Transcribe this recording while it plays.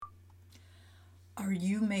Are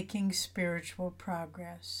you making spiritual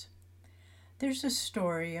progress? There's a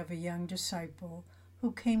story of a young disciple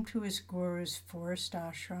who came to his guru's forest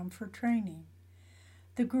ashram for training.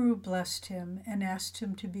 The guru blessed him and asked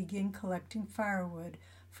him to begin collecting firewood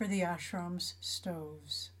for the ashram's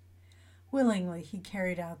stoves. Willingly he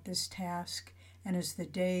carried out this task, and as the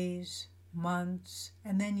days, months,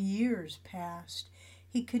 and then years passed,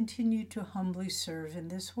 he continued to humbly serve in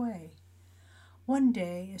this way. One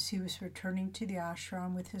day, as he was returning to the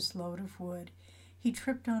ashram with his load of wood, he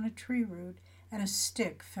tripped on a tree root and a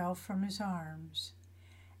stick fell from his arms.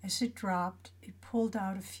 As it dropped, it pulled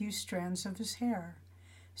out a few strands of his hair.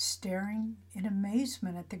 Staring in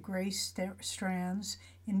amazement at the gray strands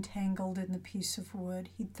entangled in the piece of wood,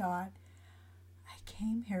 he thought, I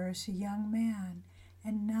came here as a young man,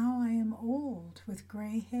 and now I am old with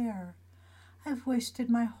gray hair. I've wasted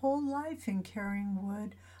my whole life in carrying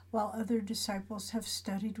wood while other disciples have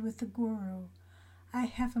studied with the Guru. I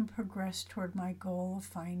haven't progressed toward my goal of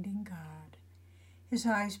finding God. His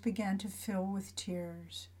eyes began to fill with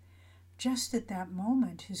tears. Just at that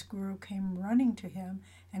moment, his Guru came running to him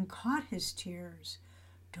and caught his tears.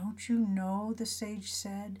 Don't you know, the sage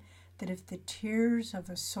said, that if the tears of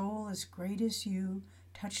a soul as great as you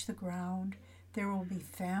touch the ground, there will be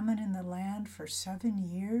famine in the land for 7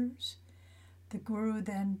 years? The Guru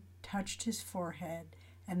then touched his forehead,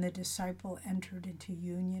 and the disciple entered into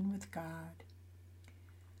union with God.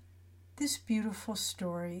 This beautiful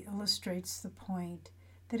story illustrates the point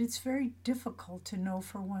that it's very difficult to know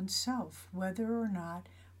for oneself whether or not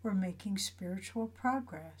we're making spiritual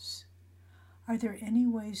progress. Are there any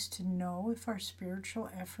ways to know if our spiritual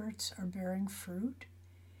efforts are bearing fruit?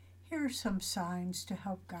 Here are some signs to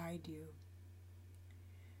help guide you.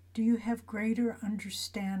 Do you have greater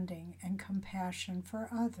understanding and compassion for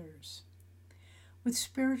others? With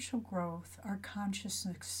spiritual growth, our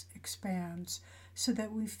consciousness expands so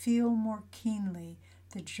that we feel more keenly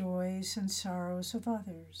the joys and sorrows of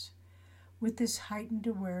others. With this heightened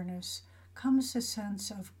awareness comes a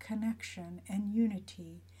sense of connection and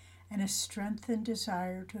unity, and a strengthened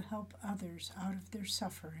desire to help others out of their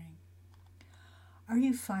suffering. Are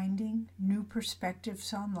you finding new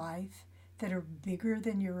perspectives on life that are bigger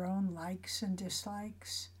than your own likes and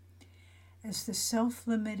dislikes? As the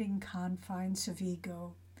self-limiting confines of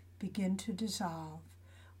ego begin to dissolve,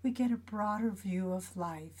 we get a broader view of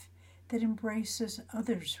life that embraces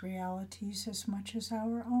others' realities as much as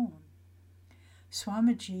our own.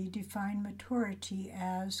 Swamiji defined maturity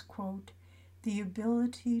as, quote, the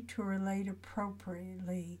ability to relate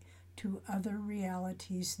appropriately to other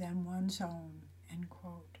realities than one's own, end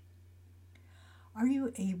quote. Are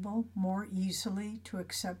you able more easily to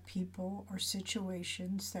accept people or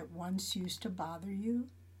situations that once used to bother you?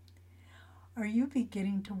 Are you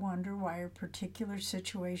beginning to wonder why a particular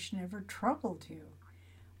situation ever troubled you?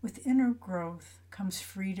 With inner growth comes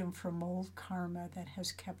freedom from old karma that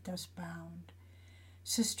has kept us bound.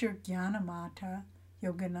 Sister Gyanamata,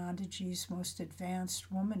 Yoganandaji's most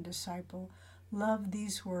advanced woman disciple, loved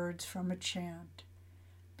these words from a chant.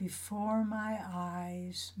 Before my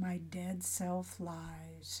eyes, my dead self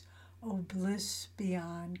lies, O bliss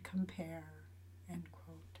beyond compare, end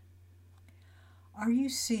quote. Are you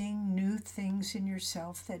seeing new things in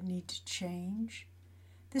yourself that need to change?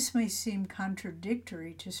 This may seem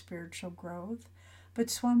contradictory to spiritual growth, but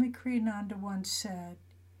Swami Kriyananda once said,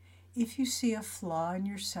 if you see a flaw in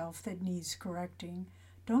yourself that needs correcting,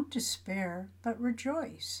 don't despair, but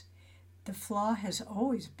rejoice. The flaw has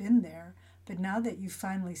always been there, but now that you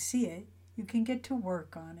finally see it, you can get to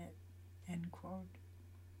work on it, end quote.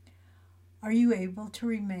 Are you able to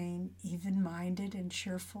remain even-minded and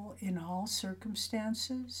cheerful in all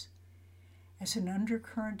circumstances? As an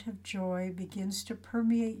undercurrent of joy begins to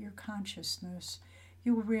permeate your consciousness,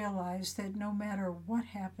 you will realize that no matter what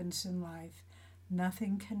happens in life,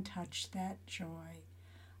 nothing can touch that joy.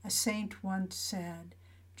 A saint once said,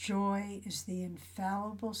 joy is the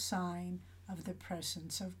infallible sign of the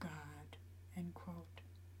presence of God, end quote.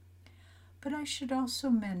 But I should also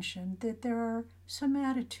mention that there are some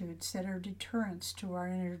attitudes that are deterrents to our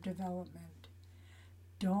inner development.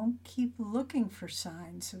 Don't keep looking for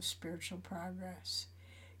signs of spiritual progress.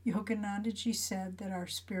 Yoganandaji said that our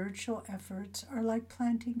spiritual efforts are like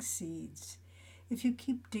planting seeds. If you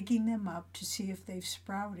keep digging them up to see if they've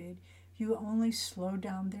sprouted, you only slow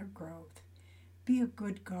down their growth. Be a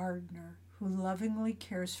good gardener who lovingly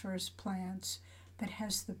cares for his plants, but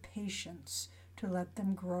has the patience to let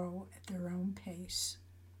them grow at their own pace.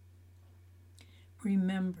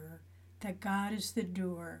 Remember that God is the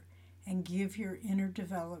doer, and give your inner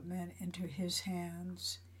development into His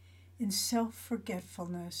hands. In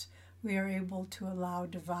self-forgetfulness, we are able to allow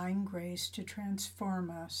divine grace to transform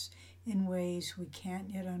us in ways we can't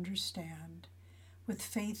yet understand. With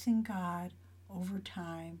faith in God, over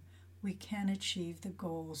time, we can achieve the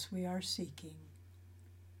goals we are seeking.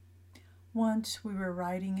 Once we were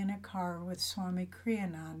riding in a car with Swami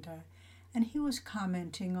Kriyananda, and he was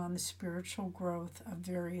commenting on the spiritual growth of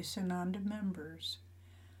various Ananda members.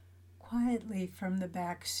 Quietly from the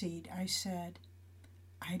back seat, I said,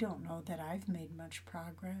 "I don't know that I've made much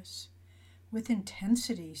progress." With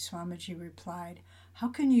intensity, Swamiji replied, "How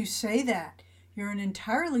can you say that? You're an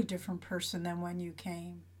entirely different person than when you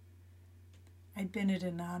came." I'd been at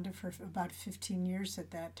Ananda for about 15 years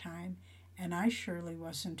at that time, and I surely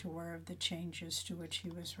wasn't aware of the changes to which he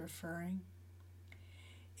was referring.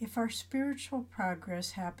 If our spiritual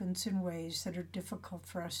progress happens in ways that are difficult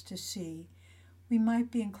for us to see, we might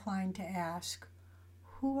be inclined to ask,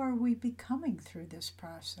 who are we becoming through this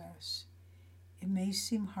process? It may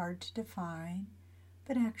seem hard to define,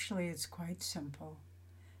 but actually it's quite simple.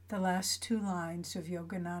 The last 2 lines of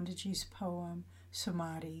Yoganandaji's poem,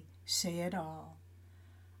 Samadhi, say it all.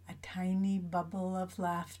 A tiny bubble of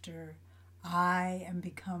laughter, I am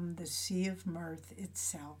become the sea of mirth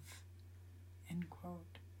itself. End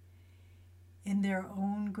quote. In their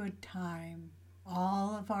own good time,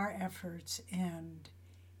 all of our efforts end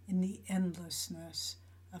in the endlessness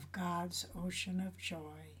of God's ocean of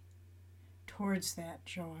joy. Towards that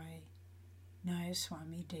joy,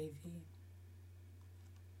 Nayaswami Devi.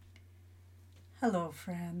 Hello,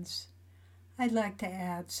 friends. I'd like to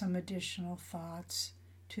add some additional thoughts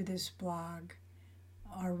to this blog,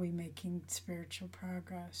 Are We Making Spiritual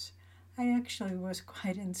Progress? I actually was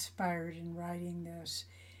quite inspired in writing this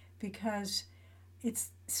because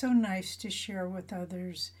it's so nice to share with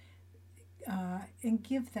others and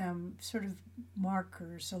give them sort of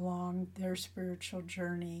markers along their spiritual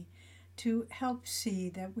journey to help see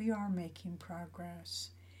that we are making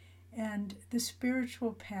progress. And the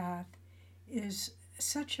spiritual path is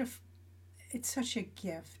such a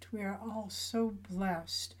gift. We are all so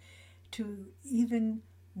blessed to even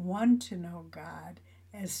want to know God.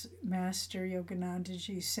 As Master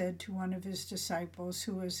Yoganandaji said to one of his disciples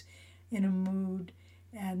who was in a mood,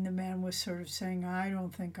 and the man was sort of saying, "I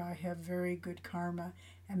don't think I have very good karma."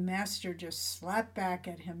 And Master just slapped back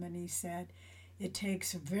at him and he said, "It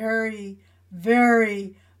takes very,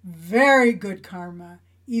 very, very good karma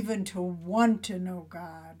even to want to know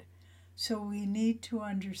God." So we need to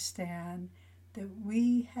understand that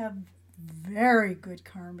we have very good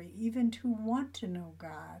karma even to want to know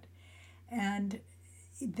God. And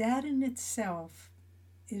that in itself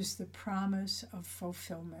is the promise of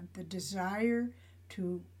fulfillment. The desire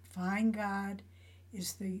to find God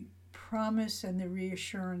is the promise and the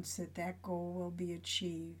reassurance that that goal will be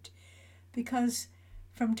achieved. Because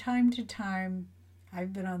from time to time,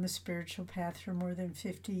 I've been on the spiritual path for more than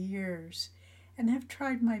 50 years and have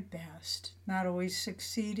tried my best, not always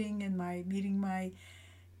succeeding in meeting my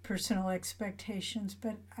personal expectations,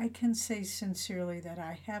 but I can say sincerely that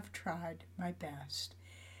I have tried my best.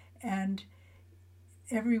 And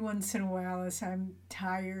every once in a while, as I'm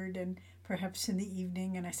tired and perhaps in the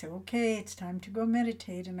evening, and I say, "Okay, it's time to go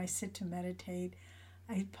meditate," and I sit to meditate,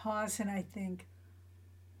 I pause and I think,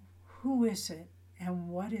 who is it and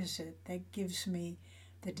what is it that gives me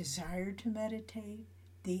the desire to meditate,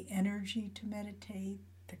 the energy to meditate,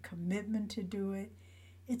 the commitment to do it?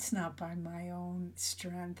 It's not by my own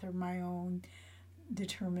strength or my own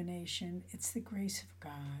determination. It's the grace of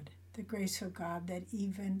God that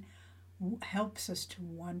even helps us to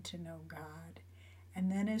want to know God. And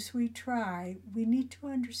then as we try, we need to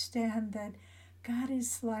understand that God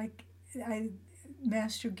is like,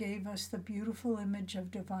 Master gave us the beautiful image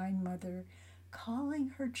of Divine Mother calling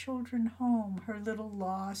her children home, her little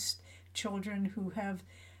lost children who have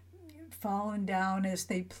fallen down as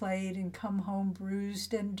they played and come home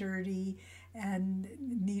bruised and dirty and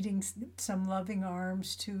needing some loving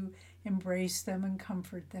arms to embrace them and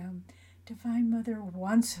comfort them. Divine Mother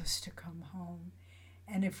wants us to come home.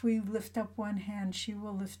 And if we lift up one hand, she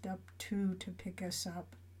will lift up 2 to pick us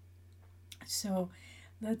up. So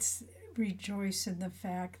let's rejoice in the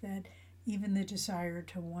fact that even the desire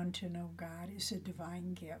to want to know God is a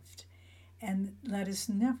divine gift. And let us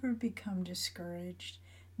never become discouraged.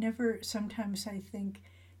 Sometimes I think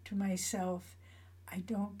to myself, I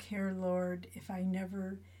don't care, Lord, if I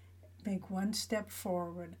never make one step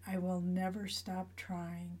forward, I will never stop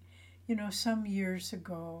trying. Some years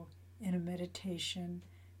ago in a meditation,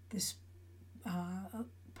 this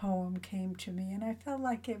poem came to me, and I felt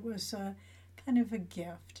like it was a kind of a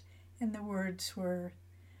gift. And the words were,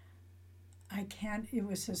 it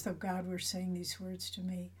was as though God were saying these words to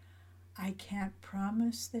me, I can't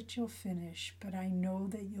promise that you'll finish, but I know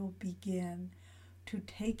that you'll begin to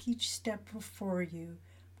take each step before you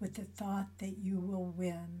with the thought that you will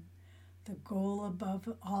win. The goal above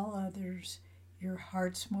all others, your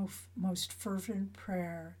heart's most fervent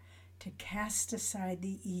prayer, to cast aside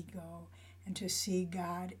the ego and to see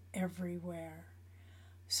God everywhere.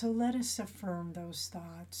 So let us affirm those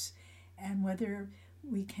thoughts, and whether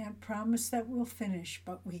we can't promise that we'll finish,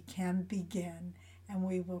 but we can begin, and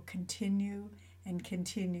we will continue and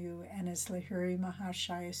continue. And as Lahiri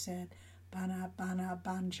Mahashaya said, Bana Bana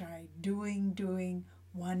Banjai, doing,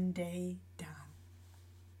 one day done.